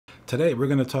Today we're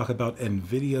going to talk about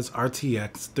Nvidia's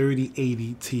RTX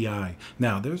 3080 Ti.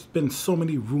 Now there's been so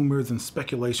many rumors and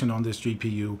speculation on this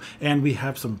GPU, and we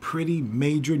have some pretty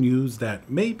major news that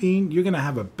may mean you're going to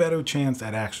have a better chance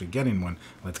at actually getting one.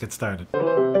 Let's get started.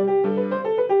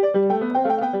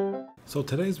 So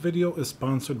today's video is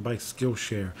sponsored by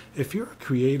Skillshare. If you're a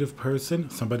creative person,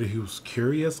 somebody who's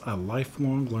curious, a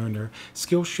lifelong learner,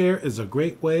 Skillshare is a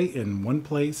great way in one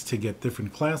place to get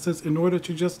different classes in order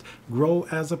to just grow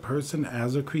as a person,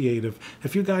 as a creative.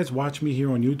 If you guys watch me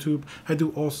here on YouTube, I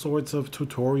do all sorts of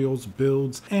tutorials,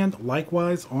 builds, and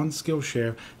likewise on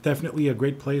Skillshare. Definitely a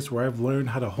great place where I've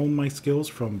learned how to hone my skills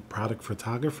from product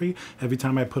photography. Every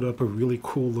time I put up a really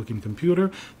cool looking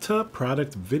computer to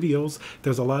product videos,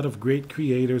 there's a lot of great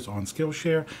creators on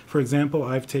Skillshare. For example,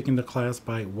 I've taken the class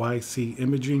by YC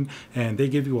Imaging, and they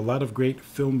give you a lot of great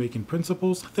filmmaking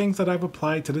principles, things that I've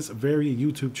applied to this very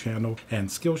YouTube channel, and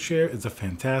Skillshare is a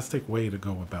fantastic way to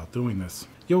go about doing this.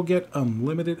 You'll get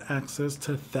unlimited access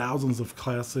to thousands of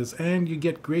classes, and you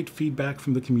get great feedback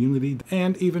from the community.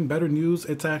 And even better news,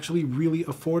 it's actually really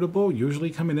affordable, usually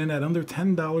coming in at under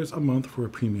 $10 a month for a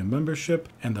premium membership.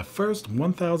 And the first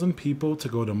 1,000 people to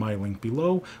go to my link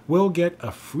below will get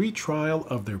a free trial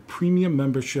of their premium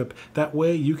membership. That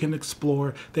way you can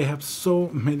explore. They have so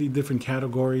many different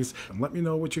categories. And let me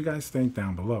know what you guys think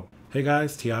down below. Hey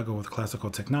guys, Tiago with Classical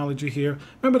Technology here.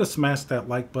 Remember to smash that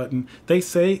like button. They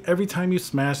say every time you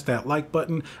smash that like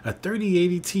button, a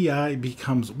 3080 Ti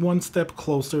becomes one step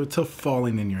closer to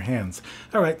falling in your hands.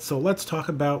 Alright, so let's talk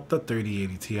about the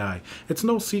 3080 Ti. It's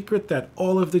no secret that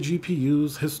all of the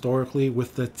GPUs historically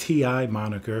with the Ti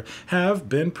moniker have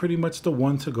been pretty much the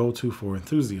one to go to for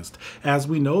enthusiasts. As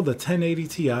we know, the 1080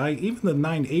 Ti, even the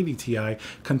 980 Ti,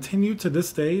 continue to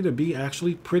this day to be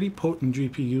actually pretty potent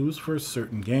GPUs for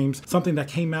certain games. Something that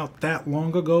came out that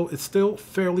long ago is still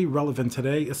fairly relevant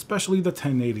today, especially the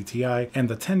 1080 Ti. And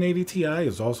the 1080 Ti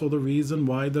is also the reason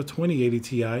why the 2080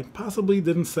 Ti possibly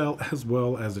didn't sell as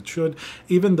well as it should,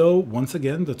 even though, once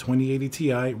again, the 2080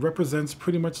 Ti represents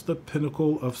pretty much the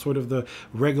pinnacle of sort of the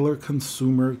regular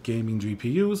consumer gaming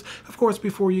GPUs. Of course,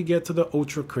 before you get to the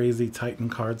ultra crazy Titan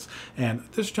cards. And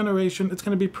this generation, it's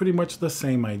going to be pretty much the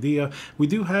same idea. We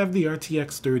do have the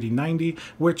RTX 3090,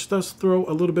 which does throw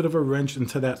a little bit of a wrench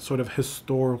into that sort of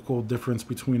historical difference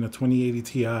between a 2080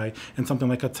 Ti and something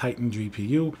like a Titan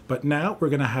GPU. But now we're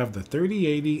going to have the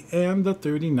 3080 and the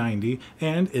 3090,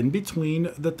 and in between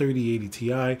the 3080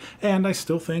 Ti, and I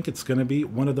still think it's going to be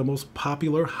one of the most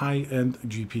popular high-end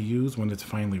GPUs when it's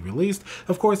finally released.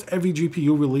 Of course, every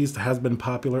GPU released has been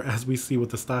popular, as we see with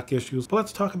the stock issues, but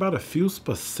let's talk about a few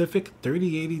specific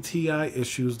 3080 Ti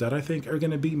issues that I think are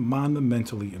going to be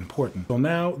monumentally important. So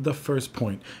now, the first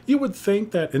point. You would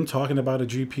think that in talking about a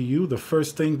GPU, the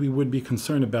first thing we would be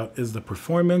concerned about is the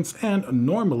performance, and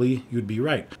normally you'd be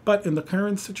right. But in the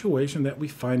current situation that we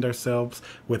find ourselves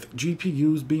with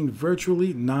GPUs being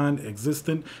virtually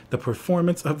non-existent, the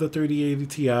performance of the 3080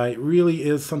 Ti really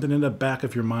is something in the back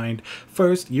of your mind.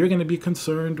 First, you're going to be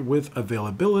concerned with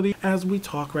availability. As we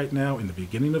talk right now in the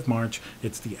beginning of March,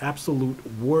 it's the absolute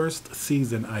worst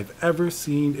season I've ever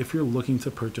seen if you're looking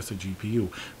to purchase a GPU.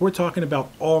 We're talking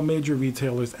about all major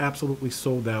retailers absolutely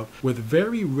sold out, with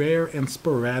very rare and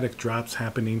sporadic drops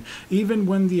happening. Even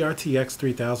when the RTX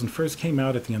 3000 first came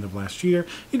out at the end of last year,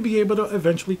 you'd be able to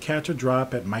eventually catch a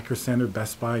drop at Micro Center,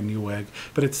 Best Buy, Newegg,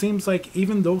 but it seems like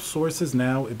even those sources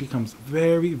now, it becomes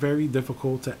very, very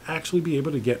difficult to actually be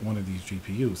able to get one of these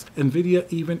GPUs. Nvidia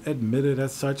even admitted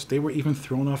as such. They were even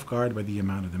thrown off guard by the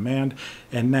amount of demand,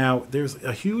 and now there's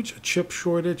a huge chip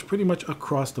shortage pretty much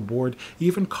across the board.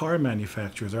 Even car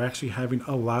manufacturers are actually having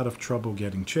a lot of trouble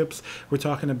getting chips. We're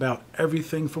talking about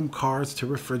everything from cars to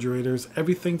refrigerators.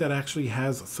 Everything that actually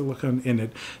has silicon in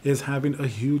it is having a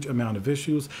huge amount of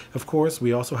issues. Of course,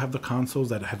 we also have the consoles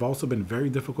that have also been very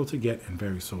difficult to get and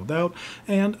very sold out.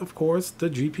 And of course, the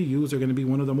GPUs are going to be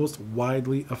one of the most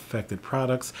widely affected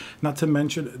products, not to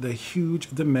mention the huge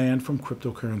demand from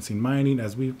cryptocurrency mining,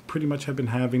 as we pretty much have been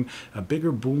having a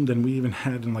bigger boom than we even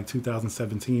had in like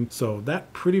 2017. So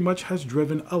that pretty much has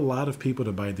driven a lot of people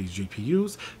to buy these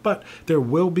GPUs, but there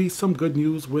will be some good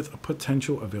news with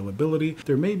potential availability.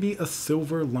 There may be a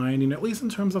silver lining, at least in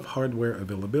terms of hardware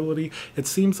availability. It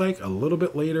seems like a little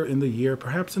bit later in the year,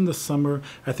 perhaps in the summer,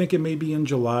 I think it may be in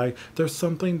July, there's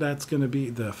something that's going to be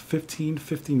the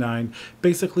 1559.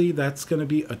 Basically, that's going to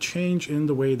be a change in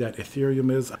the way that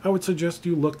Ethereum is. I would suggest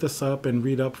you look this up and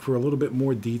read up for a little bit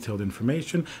more detailed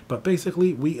information, but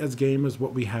basically, we as gamers,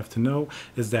 what we have to know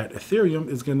is that Ethereum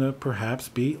is going to perhaps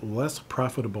be less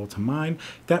profitable to mine.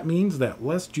 That means that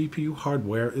less GPU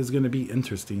hardware is going to be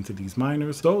interesting to these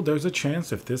miners. So there's a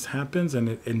chance if this happens and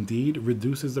it indeed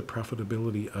reduces the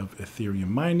profitability of Ethereum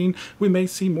mining, we may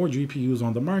see more GPUs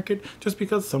on the market just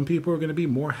because some people are going to be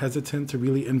more hesitant to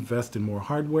really invest in more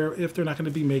hardware if they're not going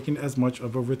to be making as much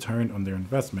of a return on their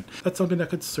investment. That's something that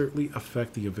could certainly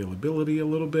affect the availability a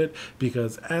little bit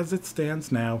because as it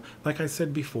stands now, like I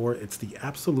said before, it's the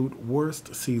absolute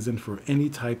worst season for any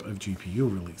type of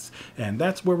GPU release. And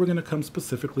that's where we're going to come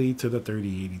specifically to the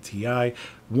 3080 Ti.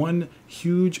 One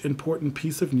huge important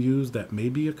piece of news that may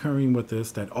be occurring with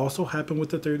this that also happened with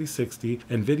the 3060,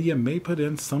 Nvidia may put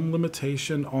in some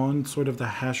limitation on sort of the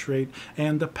hash rate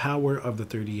and the power of the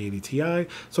 3080 Ti,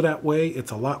 so that way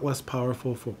it's a lot less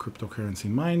powerful for cryptocurrency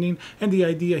mining. And the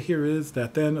idea here is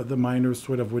that then the miners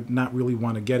sort of would not really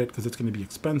want to get it because it's going to be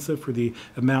expensive for the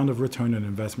amount of return on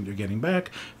investment you're getting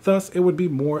back. Thus, it would be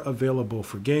more available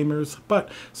for gamers. But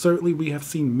certainly we have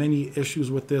seen many issues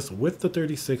with this with the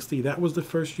 3060. That was the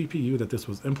first GPU that this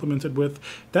was implemented with.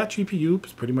 That GPU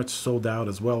is pretty much sold out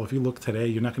as well. If you look today,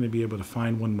 you're not going to be able to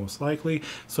find one most likely.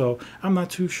 So I'm not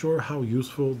too sure how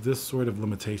useful this sort of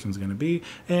limitation is going to be.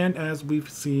 And as we've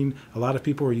seen, a lot of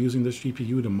people are using this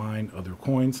GPU to mine other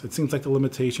coins. It seems like the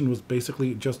limitation was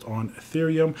basically just on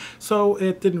Ethereum, so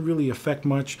it didn't really affect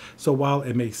much. So while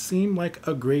it may seem like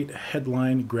a great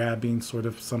headline grabbing sort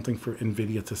of something for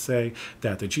Nvidia to say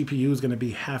that the GPU is going to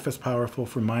be half as powerful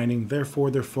for mining, therefore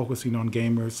they're focusing on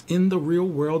gamers, in the real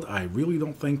world, I really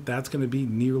don't think that's going to be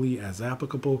nearly as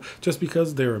applicable just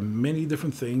because there are many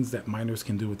different things that miners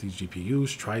can do with these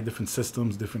GPUs, try different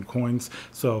systems, different coins.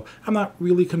 So I'm not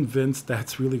really convinced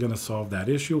that's really going to solve that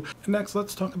issue. And next,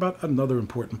 let's talk about another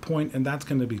important point, and that's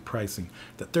going to be pricing.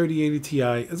 The 3080 Ti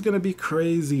is going to be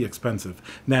crazy expensive.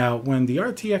 Now, when the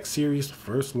RTX series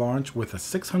first launched with a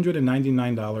 $699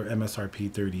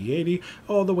 MSRP 3080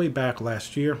 all the way back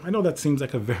last year, I know that seems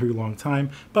like a very long time,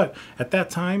 but at that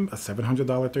time, a $700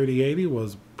 3080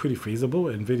 was pretty feasible.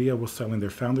 Nvidia was selling their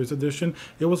Founders Edition.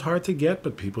 It was hard to get,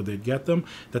 but people did get them.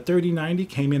 The 3090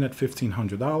 came in at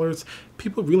 $1,500.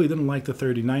 People really didn't like the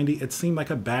 3090. It seemed like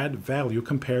a bad value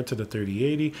compared to the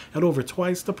 3080. At over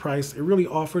twice the price, it really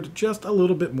offered just a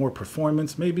little bit more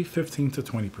performance, maybe 15 to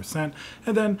 20%.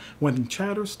 And then when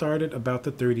chatter started about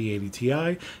the 3080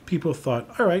 Ti, people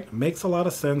thought, all right, makes a lot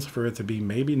of sense for it to be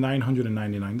maybe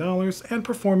 $999, and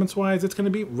performance-wise, it's going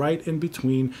to be right in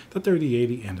between the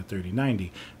 3080 and the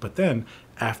 3090. But then,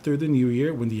 after the new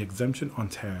year, when the exemption on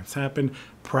tariffs happened,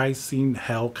 pricing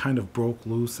hell kind of broke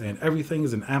loose and everything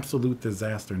is an absolute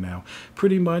disaster now.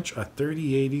 Pretty much a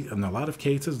 3080, in a lot of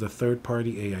cases, the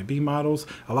third-party AIB models,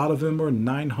 a lot of them were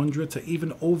 $900 to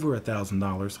even over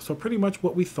 $1,000. So pretty much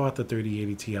what we thought the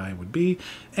 3080 Ti would be.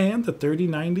 And the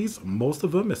 3090s, most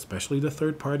of them, especially the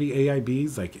third-party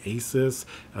AIBs like Asus,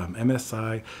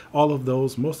 MSI, all of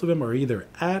those, most of them are either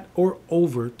at or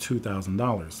over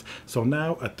 $2,000. So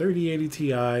now a 3080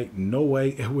 Ti, no way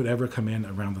it would ever come in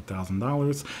around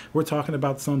 $1,000. We're talking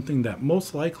about something that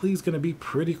most likely is going to be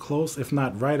pretty close, if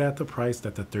not right at the price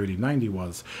that the 3090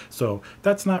 was. So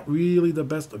that's not really the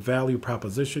best value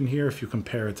proposition here if you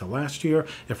compare it to last year.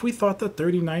 If we thought the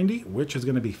 3090, which is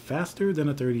going to be faster than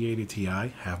a 3080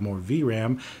 Ti, have more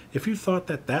VRAM, if you thought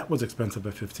that that was expensive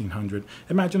at $1,500,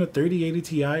 imagine a 3080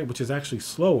 Ti, which is actually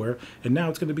slower, and now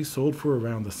it's going to be sold for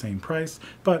around the same price.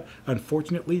 But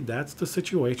unfortunately, that's the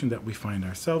situation that we find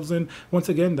ourselves in. Once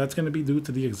again, that's going to be due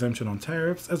to the exemption on tariffs,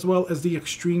 as well as the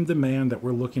extreme demand that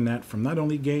we're looking at from not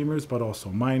only gamers, but also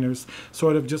miners,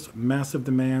 sort of just massive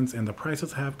demands, and the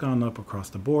prices have gone up across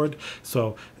the board.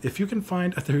 So if you can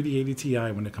find a 3080 Ti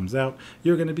when it comes out,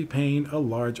 you're going to be paying a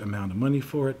large amount of money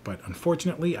for it. But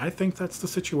unfortunately, I think that's the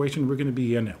situation we're going to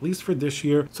be in, at least for this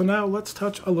year. So now let's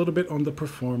touch a little bit on the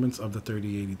performance of the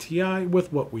 3080 Ti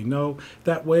with what we know.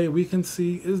 That way we can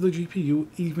see, is the GPU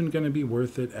even going to be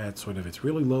worth it at sort of its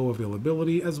really low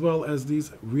availability, as well as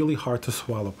these really hard to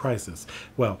swallow prices?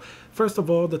 Well, first of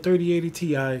all, the 3080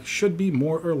 Ti should be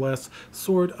more or less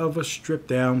sort of a stripped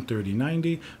down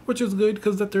 3090, which is good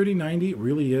because the 3090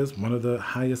 really is one of the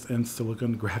highest end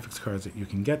silicon graphics cards that you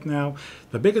can get now.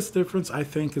 The biggest difference, I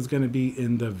think, is going to be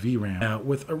in the VRAM. Now,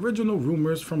 with original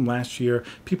rumors from last year,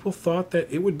 people thought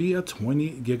that it would be a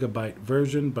 20 gigabyte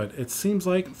version, but it seems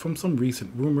like from some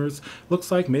recent rumors,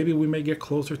 looks like maybe we may get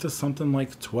closer to something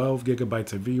like 12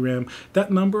 gigabytes of VRAM.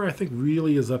 That number I think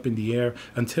really is up in the air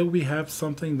until we have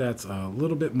something that's a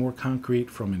little bit more concrete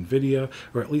from Nvidia,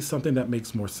 or at least something that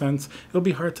makes more sense. It'll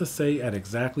be hard to say at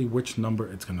exactly which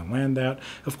number it's going to land at.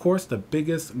 Of course, the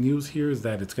biggest news here is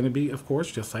that it's going to be, of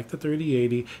course, just like the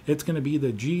 3080, it's going to be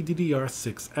the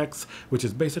GDDR6x, which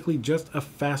is basically just a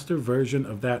faster version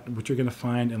of that which you're going to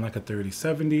find in like a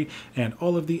 3070, and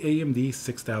all of the AMD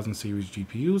 6000 series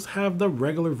GPUs have the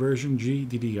regular version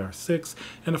GDDR6,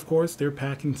 and of course they're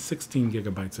packing 16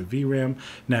 gigabytes of VRAM.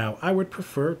 Now I would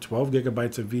prefer 12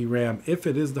 gigabytes of VRAM if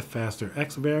it is the faster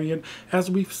X variant. As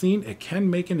we've seen, it can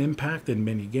make an impact in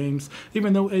many games.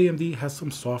 Even though AMD has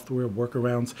some software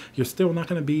workarounds, you're still not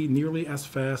going to be nearly as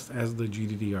fast as the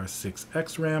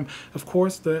GDDR6X RAM. Of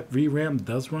course, the VRAM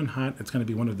does run hot. It's going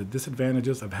to be one of the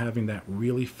disadvantages of having that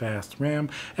really fast RAM,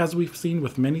 as we've seen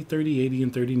with many 3080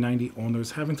 and 3090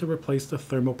 owners having to replace the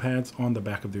thermal pads on the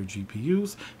back of their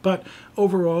GPUs. But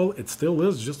overall, it still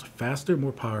is just faster,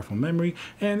 more powerful memory,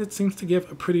 and it seems to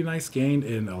give a pretty nice gain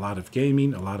in a lot of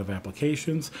gaming, a lot of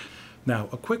applications. Now,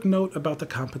 a quick note about the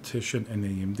competition in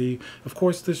AMD. Of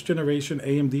course, this generation,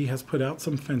 AMD has put out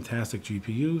some fantastic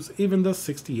GPUs, even the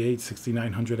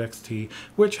 6900 XT,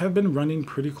 which have been running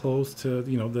pretty close to,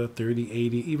 the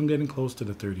 3080, even getting close to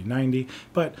the 3090.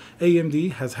 But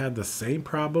AMD has had the same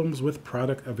problems with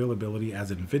product availability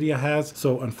as Nvidia has.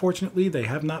 So unfortunately, they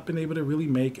have not been able to really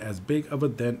make as big of a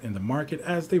dent in the market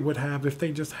as they would have if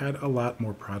they just had a lot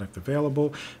more product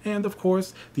available. And of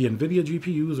course, the Nvidia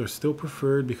GPUs are still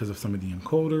preferred because of some of the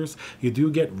encoders. You do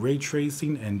get ray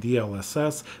tracing and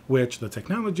DLSS, which the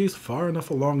technology is far enough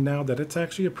along now that it's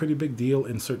actually a pretty big deal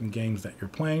in certain games that you're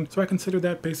playing. So I consider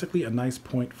that basically a nice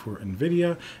point for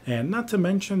Nvidia. And not to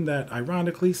mention that,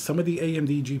 ironically, some of the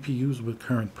AMD GPUs with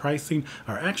current pricing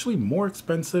are actually more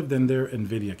expensive than their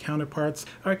Nvidia counterparts.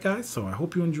 Alright guys, so I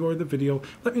hope you enjoyed the video.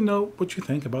 Let me know what you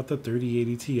think about the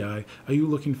 3080 Ti. Are you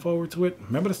looking forward to it?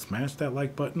 Remember to smash that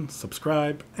like button,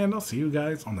 subscribe, and I'll see you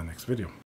guys on the next video.